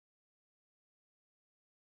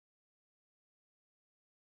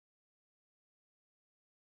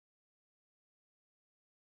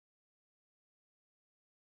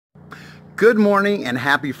Good morning and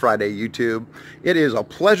happy Friday, YouTube. It is a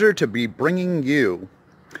pleasure to be bringing you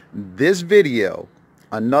this video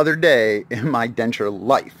another day in my denture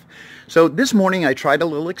life. So this morning I tried a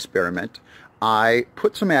little experiment. I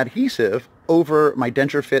put some adhesive over my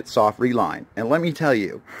Denture Fit Soft Reline, and let me tell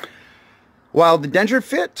you, while the Denture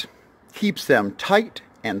Fit keeps them tight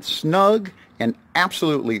and snug and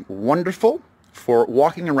absolutely wonderful for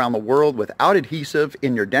walking around the world without adhesive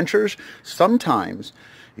in your dentures, sometimes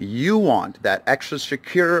you want that extra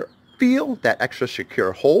secure feel, that extra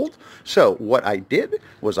secure hold. So what I did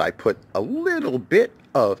was I put a little bit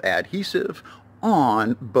of adhesive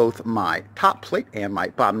on both my top plate and my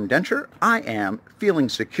bottom denture. I am feeling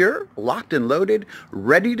secure, locked and loaded,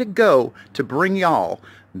 ready to go to bring y'all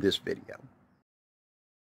this video.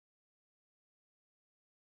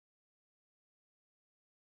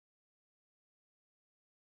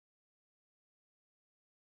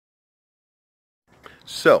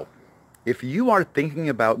 So, if you are thinking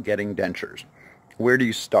about getting dentures, where do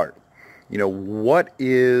you start? You know, what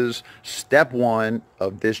is step one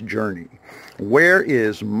of this journey? Where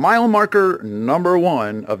is mile marker number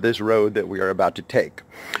one of this road that we are about to take?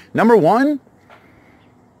 Number one,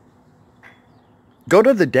 go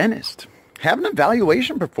to the dentist. Have an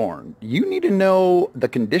evaluation performed. You need to know the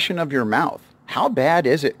condition of your mouth. How bad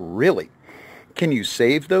is it really? Can you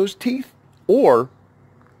save those teeth? Or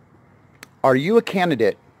are you a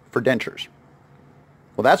candidate for dentures?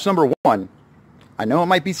 Well, that's number one. I know it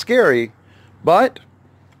might be scary, but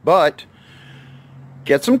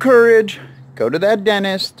get some courage, go to that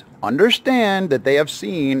dentist, understand that they have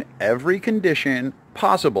seen every condition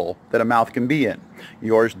possible that a mouth can be in.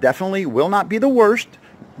 Yours definitely will not be the worst,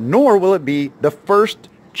 nor will it be the first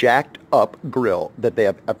jacked up grill that they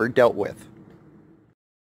have ever dealt with.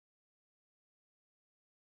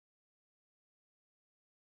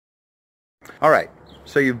 All right,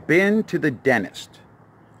 so you've been to the dentist.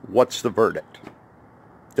 What's the verdict?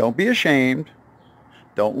 Don't be ashamed.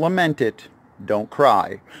 Don't lament it. Don't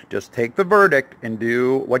cry. Just take the verdict and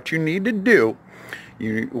do what you need to do.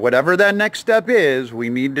 Whatever that next step is, we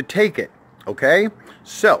need to take it, okay?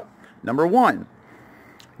 So, number one,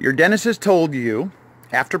 your dentist has told you,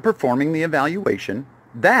 after performing the evaluation,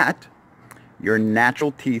 that your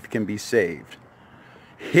natural teeth can be saved.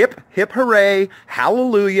 Hip, hip, hooray,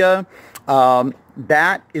 hallelujah.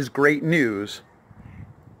 That is great news.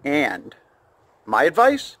 And my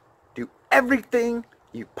advice, do everything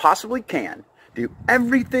you possibly can. Do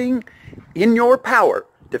everything in your power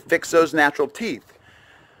to fix those natural teeth.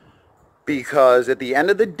 Because at the end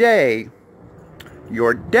of the day,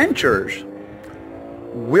 your dentures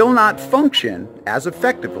will not function as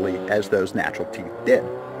effectively as those natural teeth did.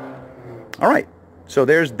 All right, so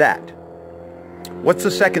there's that. What's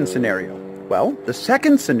the second scenario? Well, the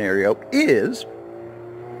second scenario is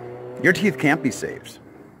your teeth can't be saved.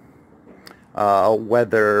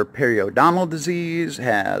 Whether periodontal disease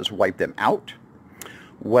has wiped them out,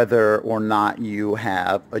 whether or not you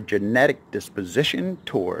have a genetic disposition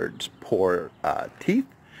towards poor teeth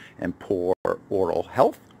and poor oral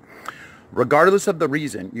health. Regardless of the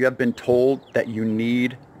reason, you have been told that you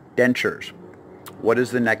need dentures. What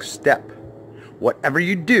is the next step? Whatever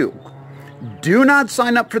you do, do not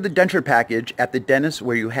sign up for the denture package at the dentist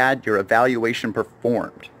where you had your evaluation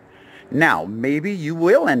performed. Now, maybe you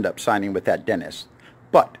will end up signing with that dentist,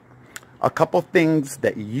 but a couple things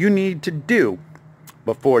that you need to do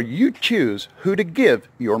before you choose who to give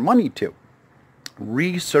your money to.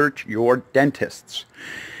 Research your dentists.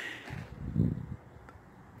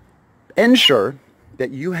 Ensure that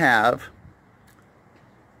you have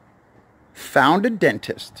found a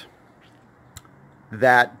dentist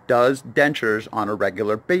that does dentures on a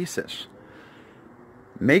regular basis.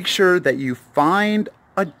 Make sure that you find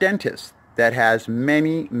a dentist that has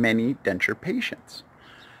many denture patients.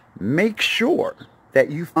 Make sure that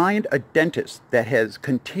you find a dentist that has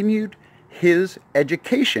continued his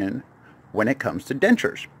education when it comes to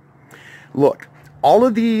dentures. Look, all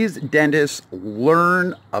of these dentists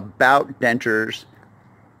learn about dentures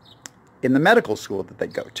in the medical school that they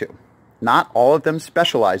go to. Not all of them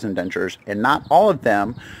specialize in dentures, and not all of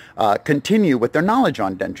them continue with their knowledge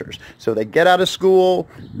on dentures. So they get out of school,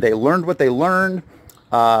 they learned what they learned,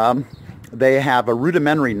 they have a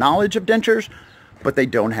rudimentary knowledge of dentures, but they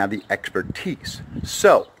don't have the expertise.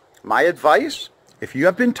 So my advice, if you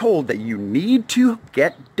have been told that you need to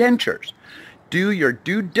get dentures, do your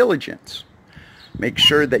due diligence. Make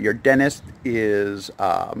sure that your dentist is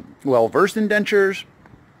well-versed in dentures,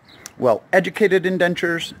 well-educated in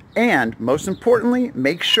dentures, and most importantly,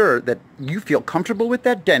 make sure that you feel comfortable with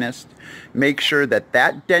that dentist. Make sure that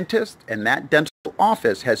that dentist and that dental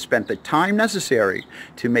office has spent the time necessary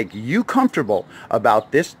to make you comfortable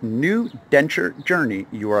about this new denture journey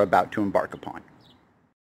you are about to embark upon.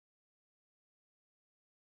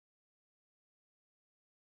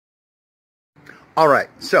 All right,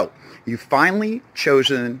 so you've finally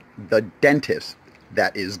chosen the dentist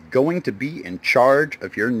that is going to be in charge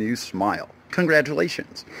of your new smile.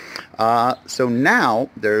 Congratulations. So now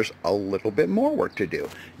there's a little bit more work to do.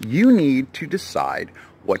 You need to decide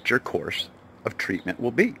what your course of treatment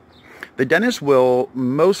will be. The dentist will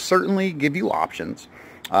most certainly give you options,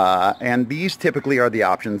 and these typically are the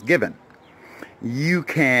options given. You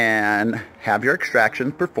can have your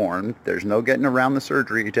extractions performed. There's no getting around the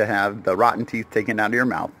surgery to have the rotten teeth taken out of your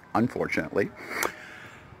mouth, unfortunately.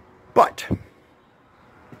 But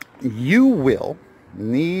you will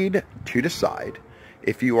need to decide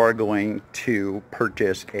if you are going to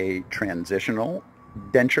purchase a transitional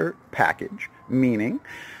denture package, meaning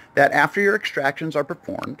that after your extractions are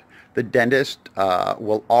performed, the dentist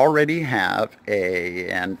will already have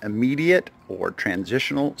an immediate or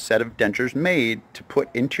transitional set of dentures made to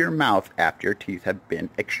put into your mouth after your teeth have been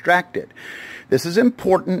extracted. This is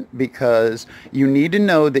important because you need to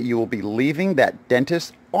know that you will be leaving that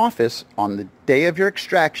dentist's office on the day of your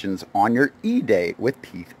extractions on your E-day with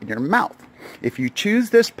teeth in your mouth. If you choose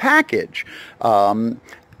this package,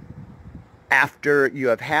 after you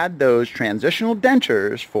have had those transitional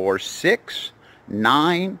dentures for 6,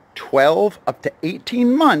 9, 12, up to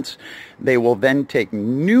 18 months, they will then take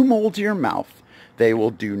new molds of your mouth, they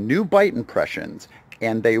will do new bite impressions,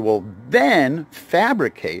 and they will then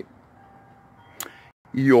fabricate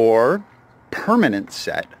your permanent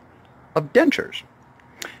set of dentures.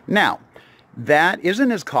 Now, that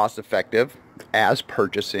isn't as cost effective as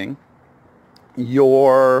purchasing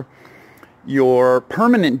your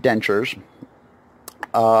permanent dentures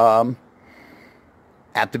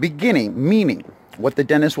at the beginning, meaning what the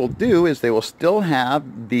dentist will do is they will still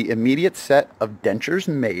have the immediate set of dentures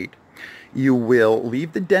made. You will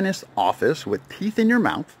leave the dentist's office with teeth in your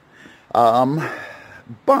mouth,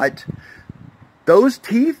 but those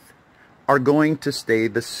teeth are going to stay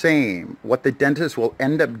the same. What the dentist will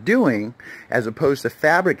end up doing, as opposed to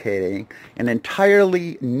fabricating an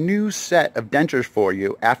entirely new set of dentures for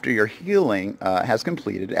you after your healing has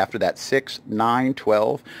completed, after that 6, 9,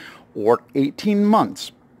 12, or 18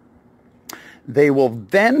 months, they will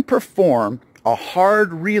then perform a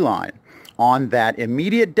hard reline on that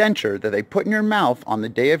immediate denture that they put in your mouth on the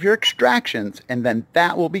day of your extractions, and then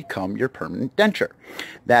that will become your permanent denture.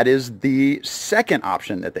 That is the second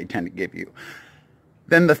option that they tend to give you.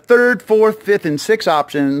 Then the third, fourth, fifth, and sixth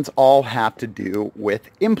options all have to do with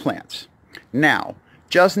implants. Now,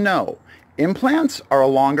 just know, implants are a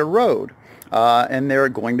longer road. And there are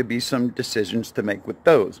going to be some decisions to make with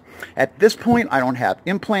those. At this point, I don't have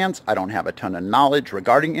implants. I don't have a ton of knowledge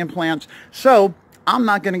regarding implants. So I'm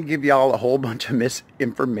not going to give y'all a whole bunch of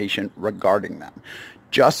misinformation regarding them.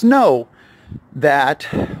 Just know that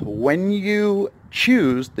when you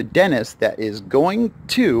choose the dentist that is going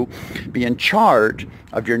to be in charge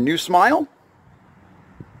of your new smile,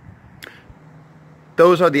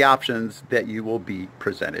 those are the options that you will be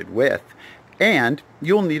presented with. And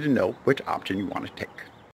you'll need to know which option you want to take.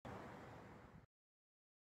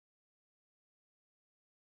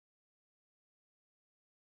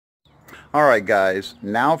 All right, guys,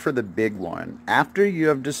 now for the big one. After you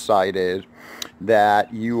have decided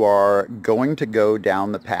that you are going to go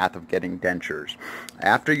down the path of getting dentures,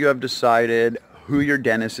 after you have decided who your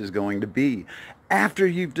dentist is going to be, after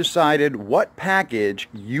you've decided what package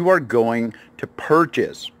you are going to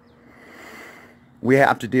purchase, we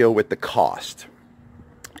have to deal with the cost.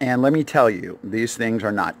 And let me tell you, these things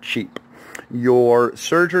are not cheap. Your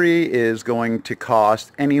surgery is going to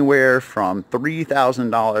cost anywhere from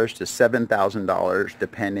 $3,000 to $7,000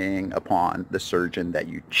 depending upon the surgeon that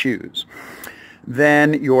you choose.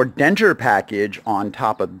 Then your denture package on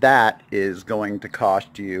top of that is going to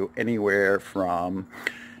cost you anywhere from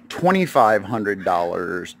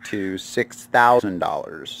 $2,500 to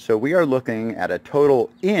 $6,000. So we are looking at a total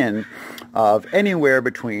in of anywhere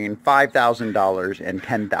between $5,000 and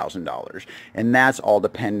 $10,000. And that's all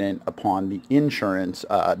dependent upon the insurance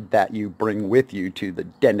that you bring with you to the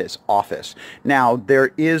dentist's office. Now,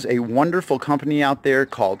 there is a wonderful company out there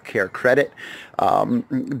called Care Credit.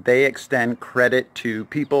 They extend credit to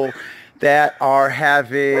people that are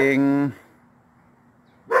having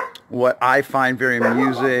what I find very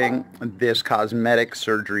amusing, this cosmetic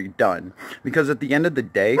surgery done. Because at the end of the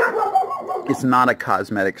day, it's not a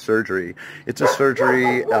cosmetic surgery. It's a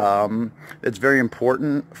surgery that's very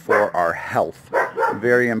important for our health,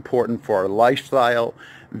 very important for our lifestyle,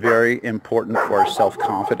 very important for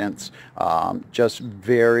self-confidence. Just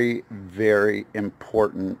very, very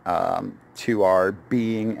important to our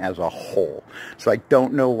being as a whole. So I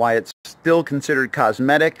don't know why it's still considered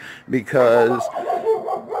cosmetic, because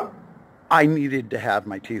I needed to have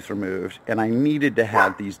my teeth removed, and I needed to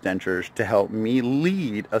have these dentures to help me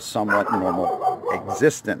lead a somewhat normal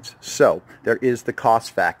existence. So there is the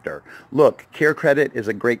cost factor. Look, CareCredit is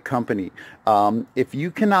a great company. If you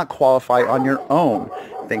cannot qualify on your own,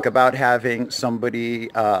 think about having somebody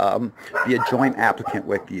be a joint applicant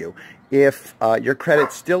with you. If your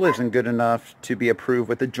credit still isn't good enough to be approved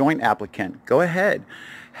with a joint applicant, go ahead,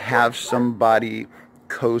 have somebody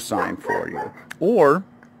co-sign for you. Or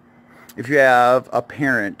if you have a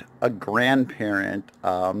parent, a grandparent,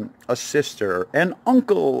 a sister, an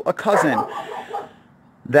uncle, a cousin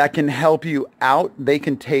that can help you out, they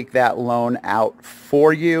can take that loan out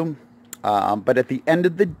for you. But at the end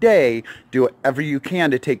of the day, do whatever you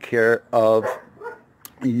can to take care of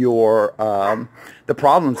your the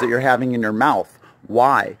problems that you're having in your mouth.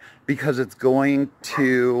 Why? Because it's going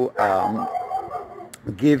to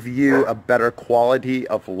give you a better quality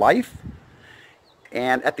of life.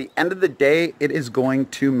 And at the end of the day, it is going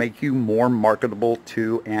to make you more marketable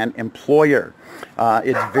to an employer.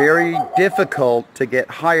 It's very difficult to get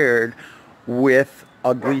hired with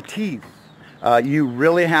ugly teeth. You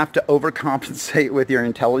really have to overcompensate with your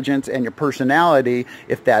intelligence and your personality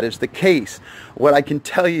if that is the case. What I can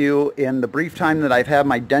tell you, in the brief time that I've had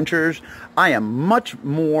my dentures, I am much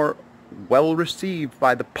more well received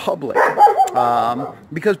by the public,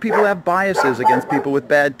 because people have biases against people with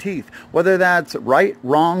bad teeth. Whether that's right,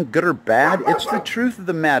 wrong, good, or bad, it's the truth of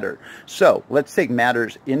the matter. So let's take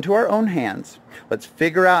matters into our own hands. Let's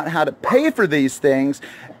figure out how to pay for these things,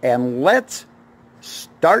 and let's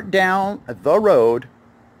start down the road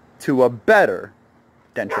to a better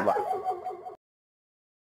denture life.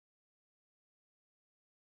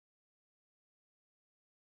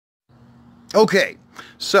 Okay,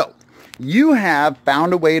 so you have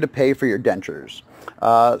found a way to pay for your dentures.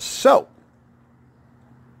 So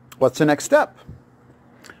what's the next step?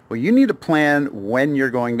 Well, you need to plan when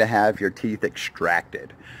you're going to have your teeth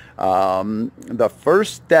extracted. The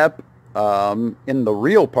first step in the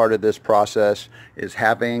real part of this process is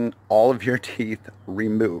having all of your teeth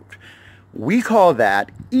removed. We call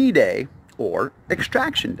that E-Day or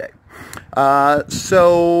extraction day.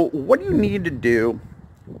 So what do you need to do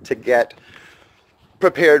to get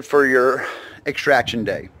prepared for your extraction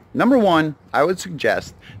day? Number one, I would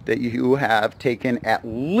suggest that you have taken at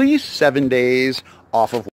least 7 days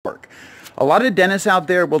off of work. A lot of dentists out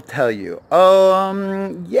there will tell you,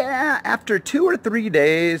 yeah, after 2 or 3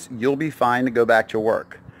 days, you'll be fine to go back to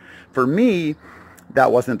work. For me,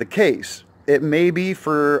 that wasn't the case. It may be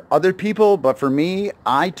for other people, but for me,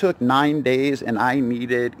 I took 9 days and I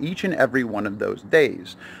needed each and every one of those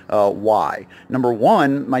days. Why? Number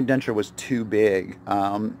one, my denture was too big.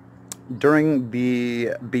 During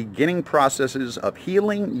the beginning processes of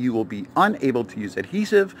healing, you will be unable to use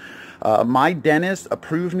adhesive. My dentist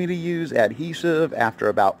approved me to use adhesive after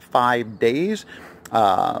about 5 days.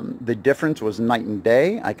 The difference was night and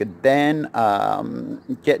day. I could then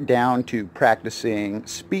get down to practicing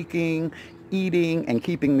speaking, eating, and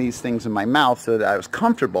keeping these things in my mouth so that I was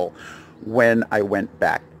comfortable when I went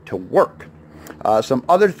back to work. Some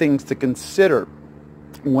other things to consider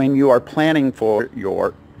when you are planning for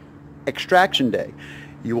your extraction day.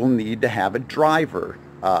 You will need to have a driver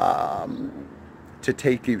to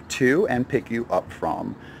take you to and pick you up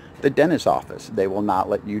from the dentist's office. They will not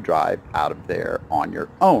let you drive out of there on your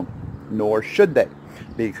own, nor should they,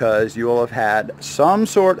 because you will have had some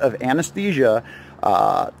sort of anesthesia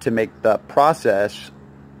to make the process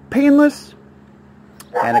painless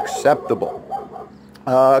and acceptable.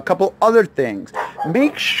 A couple other things.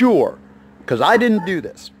 Make sure, because I didn't do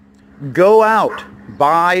this, go out,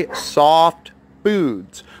 buy soft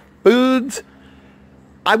foods. Foods,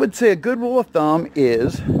 I would say a good rule of thumb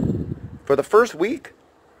is, for the first week,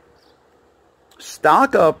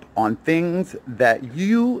 stock up on things that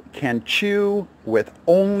you can chew with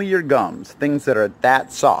only your gums, things that are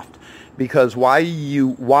that soft. Because while you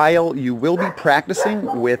will be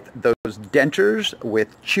practicing with those dentures,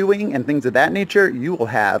 with chewing and things of that nature, you will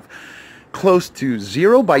have close to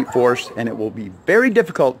zero bite force, and it will be very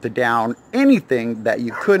difficult to down anything that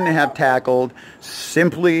you couldn't have tackled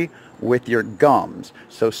simply with your gums.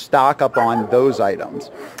 So stock up on those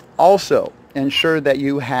items. Also, ensure that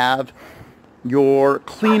you have your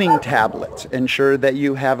cleaning tablets. Ensure that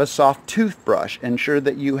you have a soft toothbrush. Ensure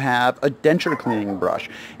that you have a denture cleaning brush.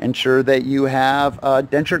 Ensure that you have a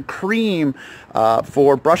denture cream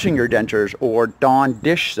for brushing your dentures, or Dawn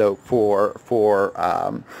dish soap for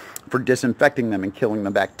disinfecting them and killing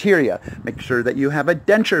the bacteria. Make sure that you have a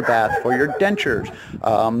denture bath for your dentures.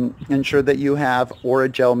 Ensure that you have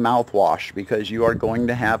Orajel mouthwash, because you are going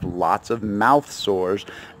to have lots of mouth sores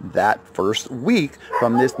that first week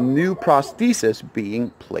from this new prosthesis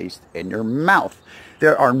being placed in your mouth.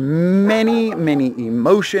 There are many, many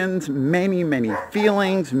emotions, many, many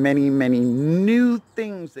feelings, many, many new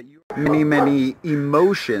things that you, many, many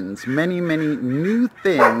emotions, many, many new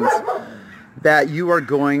things that you are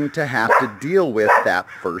going to have to deal with that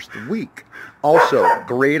first week. Also,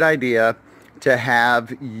 great idea to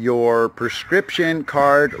have your prescription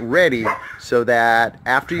card ready so that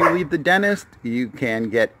after you leave the dentist, you can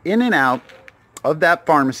get in and out of that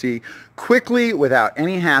pharmacy quickly without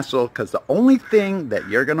any hassle, because the only thing that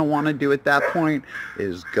you're going to want to do at that point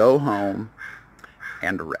is go home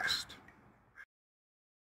and rest.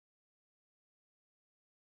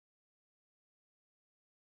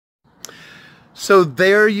 So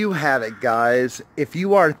there you have it, guys. If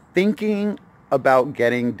you are thinking about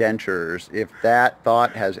getting dentures, if that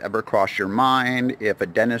thought has ever crossed your mind, if a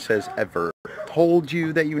dentist has ever told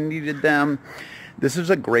you that you needed them, this is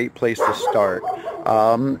a great place to start.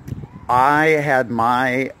 I had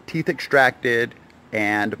my teeth extracted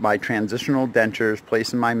and my transitional dentures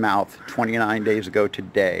placed in my mouth 29 days ago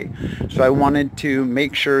today. So I wanted to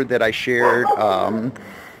make sure that I shared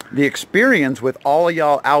the experience with all of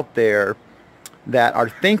y'all out there that are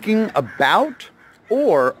thinking about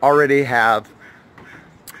or already have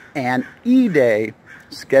an E-Day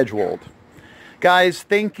scheduled. Guys,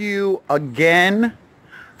 thank you again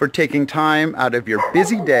for taking time out of your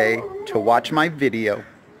busy day to watch my video.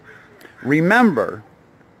 Remember,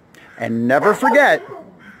 and never forget,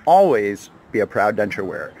 always be a proud denture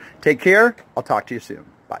wearer. Take care. I'll talk to you soon.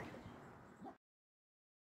 Bye.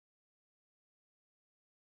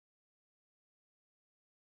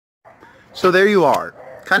 So there you are.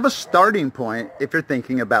 Kind of a starting point if you're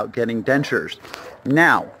thinking about getting dentures.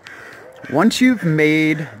 Now, once you've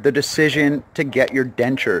made the decision to get your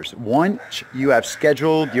dentures, once you have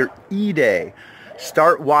scheduled your E-Day,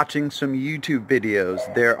 start watching some YouTube videos.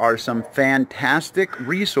 There are some fantastic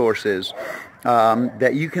resources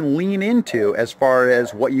that you can lean into as far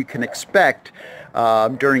as what you can expect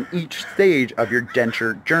during each stage of your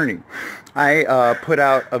denture journey. I put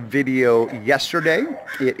out a video yesterday.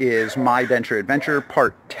 It is My Denture Adventure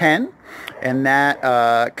Part 10, and that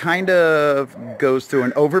kind of goes through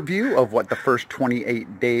an overview of what the first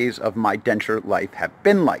 28 days of my denture life have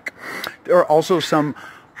been like. There are also some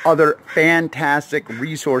other fantastic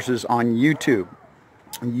resources on YouTube.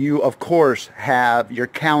 You, of course, have your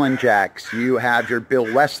Callan Jacks. You have your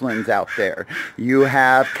Bill Westlands out there. You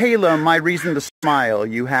have Kayla, My Reason to Smile.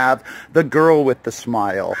 You have The Girl with the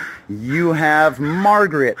Smile. You have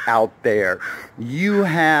Margaret out there. You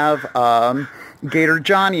have Gator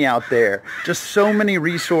Johnny out there. Just so many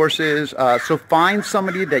resources. So find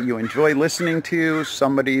somebody that you enjoy listening to,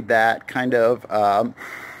 somebody that kind of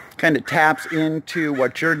taps into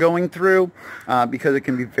what you're going through, because it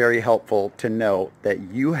can be very helpful to know that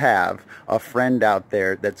you have a friend out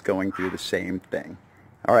there that's going through the same thing.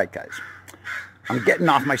 All right, guys. I'm getting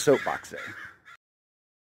off my soapbox there.